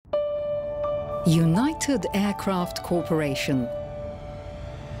United Aircraft Corporation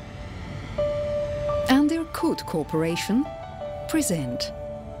and Irkut Corporation present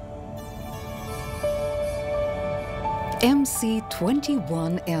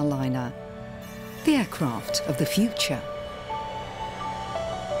MC-21 airliner, the aircraft of the future.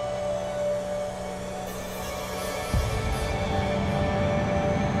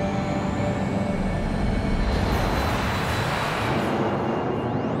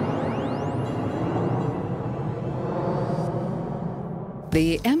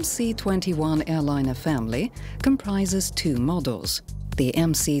 The MC-21 airliner family comprises two models, the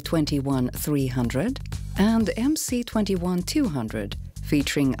MC-21-300 and MC-21-200,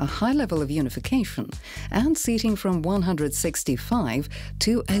 featuring a high level of unification and seating from 165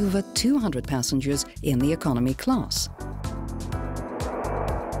 to over 200 passengers in the economy class.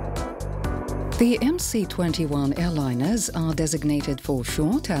 The MC-21 airliners are designated for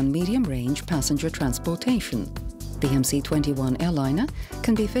short and medium-range passenger transportation. The MC-21 airliner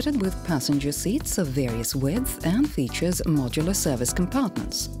can be fitted with passenger seats of various widths and features modular service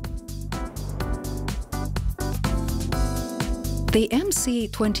compartments. The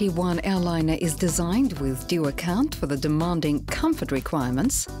MC-21 airliner is designed with due account for the demanding comfort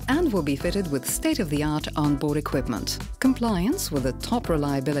requirements and will be fitted with state-of-the-art onboard equipment. Compliance with the top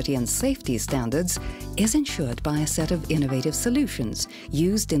reliability and safety standards is ensured by a set of innovative solutions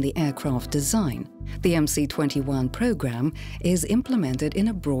used in the aircraft design. The MC-21 program is implemented in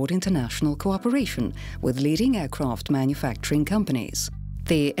a broad international cooperation with leading aircraft manufacturing companies.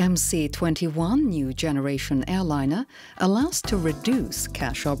 The MC-21 new generation airliner allows to reduce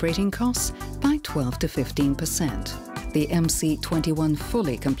cash operating costs by 12 to 15%. The MC-21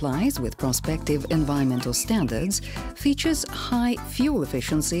 fully complies with prospective environmental standards, features high fuel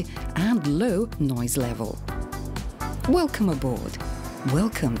efficiency and low noise level. Welcome aboard.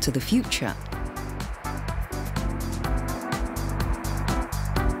 Welcome to the future.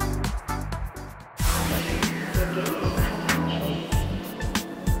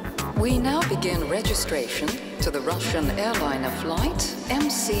 We now begin registration to the Russian airliner flight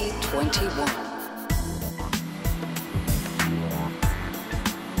MC-21.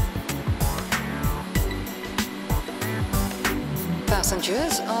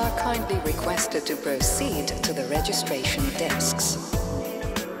 Passengers are kindly requested to proceed to the registration desks.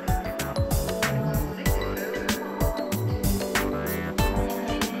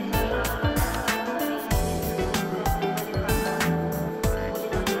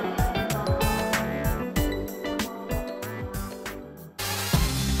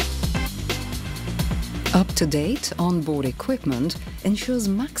 Up-to-date onboard equipment ensures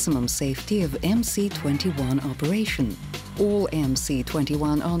maximum safety of MC-21 operation. All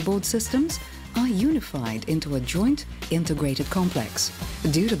MC-21 onboard systems are unified into a joint integrated complex.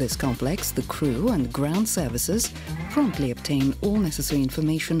 Due to this complex, the crew and ground services promptly obtain all necessary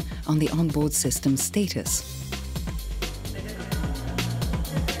information on the onboard system status.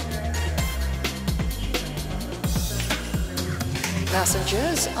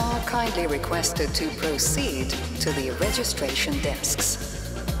 Passengers are kindly requested to proceed to the registration desks.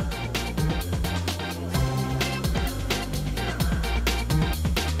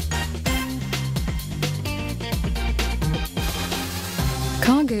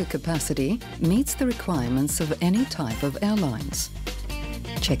 Cargo capacity meets the requirements of any type of airlines.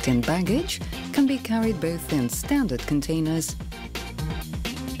 Checked-in baggage can be carried both in standard containers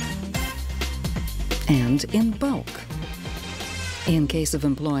and in bulk. In case of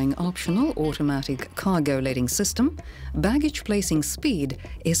employing optional automatic cargo loading system, baggage placing speed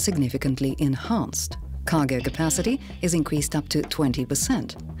is significantly enhanced. Cargo capacity is increased up to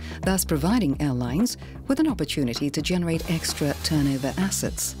 20%, thus providing airlines with an opportunity to generate extra turnover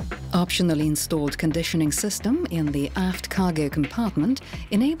assets. Optionally installed conditioning system in the aft cargo compartment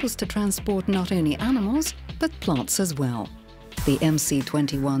enables to transport not only animals but plants as well. The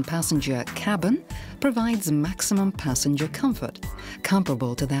MC-21 passenger cabin provides maximum passenger comfort,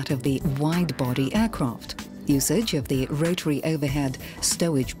 comparable to that of the wide-body aircraft. Usage of the rotary overhead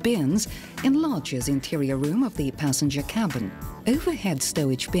stowage bins enlarges interior room of the passenger cabin. Overhead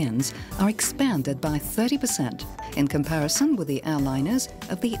stowage bins are expanded by 30% in comparison with the airliners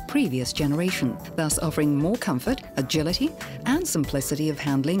of the previous generation, thus offering more comfort, agility, and simplicity of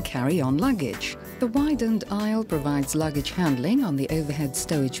handling carry-on luggage. The widened aisle provides luggage handling on the overhead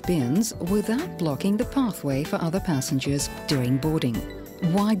stowage bins without blocking the pathway for other passengers during boarding.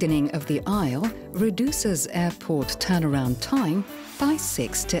 Widening of the aisle reduces airport turnaround time by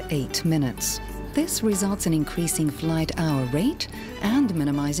 6 to 8 minutes. This results in increasing flight hour rate and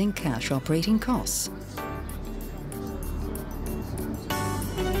minimizing cash operating costs.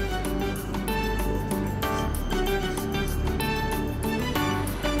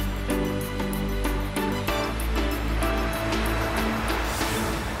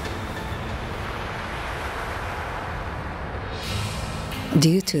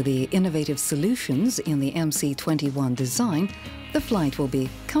 Due to the innovative solutions in the MC-21 design, the flight will be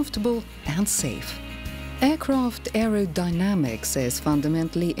comfortable and safe. Aircraft aerodynamics is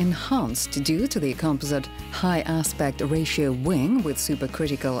fundamentally enhanced due to the composite high aspect ratio wing with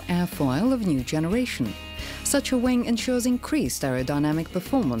supercritical airfoil of new generation. Such a wing ensures increased aerodynamic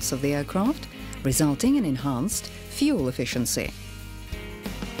performance of the aircraft, resulting in enhanced fuel efficiency.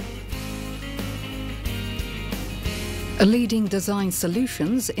 Leading design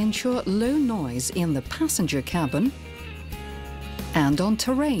solutions ensure low noise in the passenger cabin and on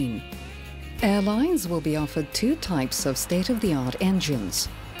terrain. Airlines will be offered two types of state-of-the-art engines.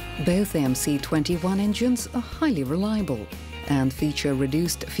 Both MC-21 engines are highly reliable and feature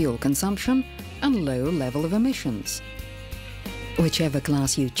reduced fuel consumption and low level of emissions. Whichever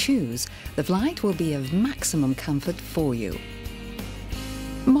class you choose, the flight will be of maximum comfort for you.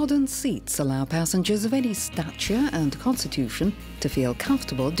 Modern seats allow passengers of any stature and constitution to feel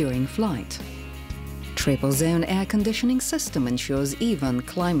comfortable during flight. Triple-zone air conditioning system ensures even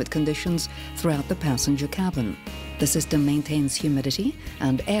climate conditions throughout the passenger cabin. The system maintains humidity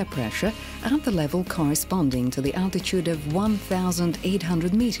and air pressure at the level corresponding to the altitude of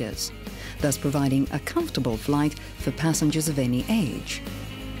 1,800 meters, thus providing a comfortable flight for passengers of any age.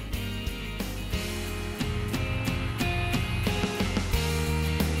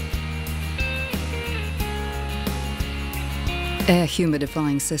 Air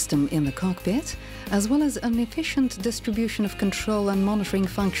humidifying system in the cockpit, as well as an efficient distribution of control and monitoring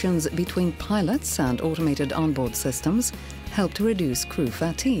functions between pilots and automated onboard systems, help to reduce crew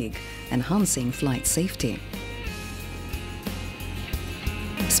fatigue, enhancing flight safety.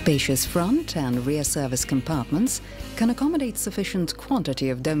 Spacious front and rear service compartments can accommodate sufficient quantity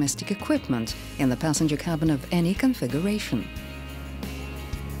of domestic equipment in the passenger cabin of any configuration.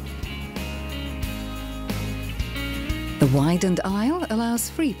 The widened aisle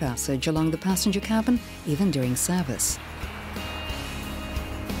allows free passage along the passenger cabin even during service.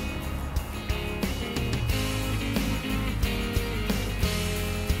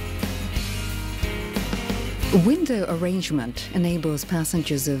 Window arrangement enables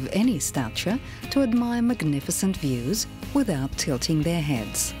passengers of any stature to admire magnificent views without tilting their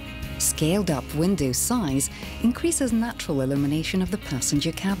heads. Scaled-up window size increases natural illumination of the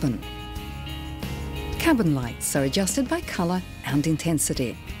passenger cabin. Cabin lights are adjusted by color and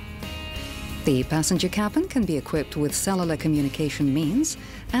intensity. The passenger cabin can be equipped with cellular communication means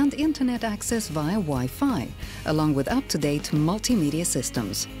and internet access via Wi-Fi, along with up-to-date multimedia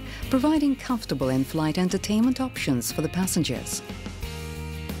systems, providing comfortable in-flight entertainment options for the passengers.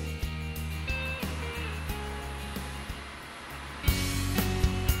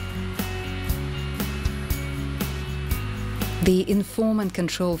 The inform and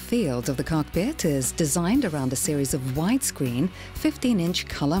control field of the cockpit is designed around a series of widescreen 15-inch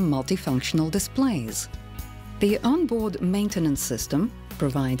color multifunctional displays. The onboard maintenance system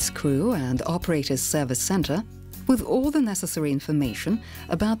provides crew and operators service center with all the necessary information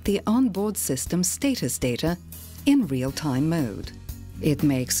about the onboard system status data in real-time mode. It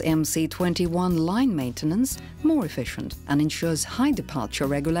makes MC-21 line maintenance more efficient and ensures high departure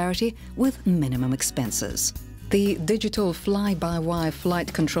regularity with minimum expenses. The digital fly-by-wire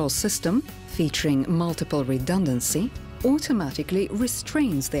flight control system, featuring multiple redundancy, automatically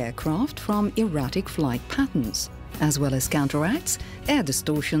restrains the aircraft from erratic flight patterns, as well as counteracts air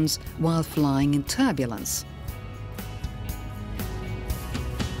distortions while flying in turbulence.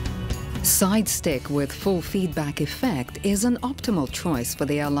 Side stick with full feedback effect is an optimal choice for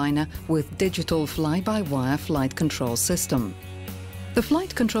the airliner with digital fly-by-wire flight control system. The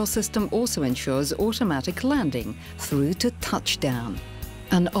flight control system also ensures automatic landing through to touchdown.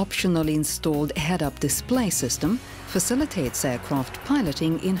 An optionally installed head-up display system facilitates aircraft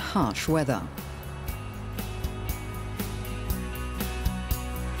piloting in harsh weather.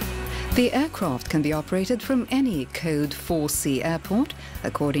 The aircraft can be operated from any Code 4C airport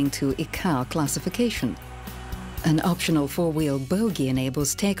according to ICAO classification. An optional four-wheel bogie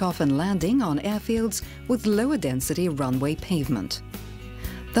enables takeoff and landing on airfields with lower density runway pavement.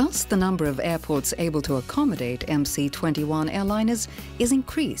 Thus, the number of airports able to accommodate MC-21 airliners is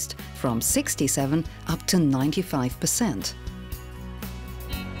increased from 67 up to 95%.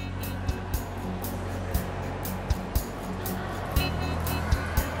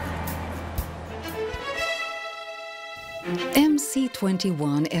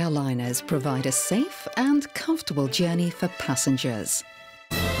 MC-21 airliners provide a safe and comfortable journey for passengers.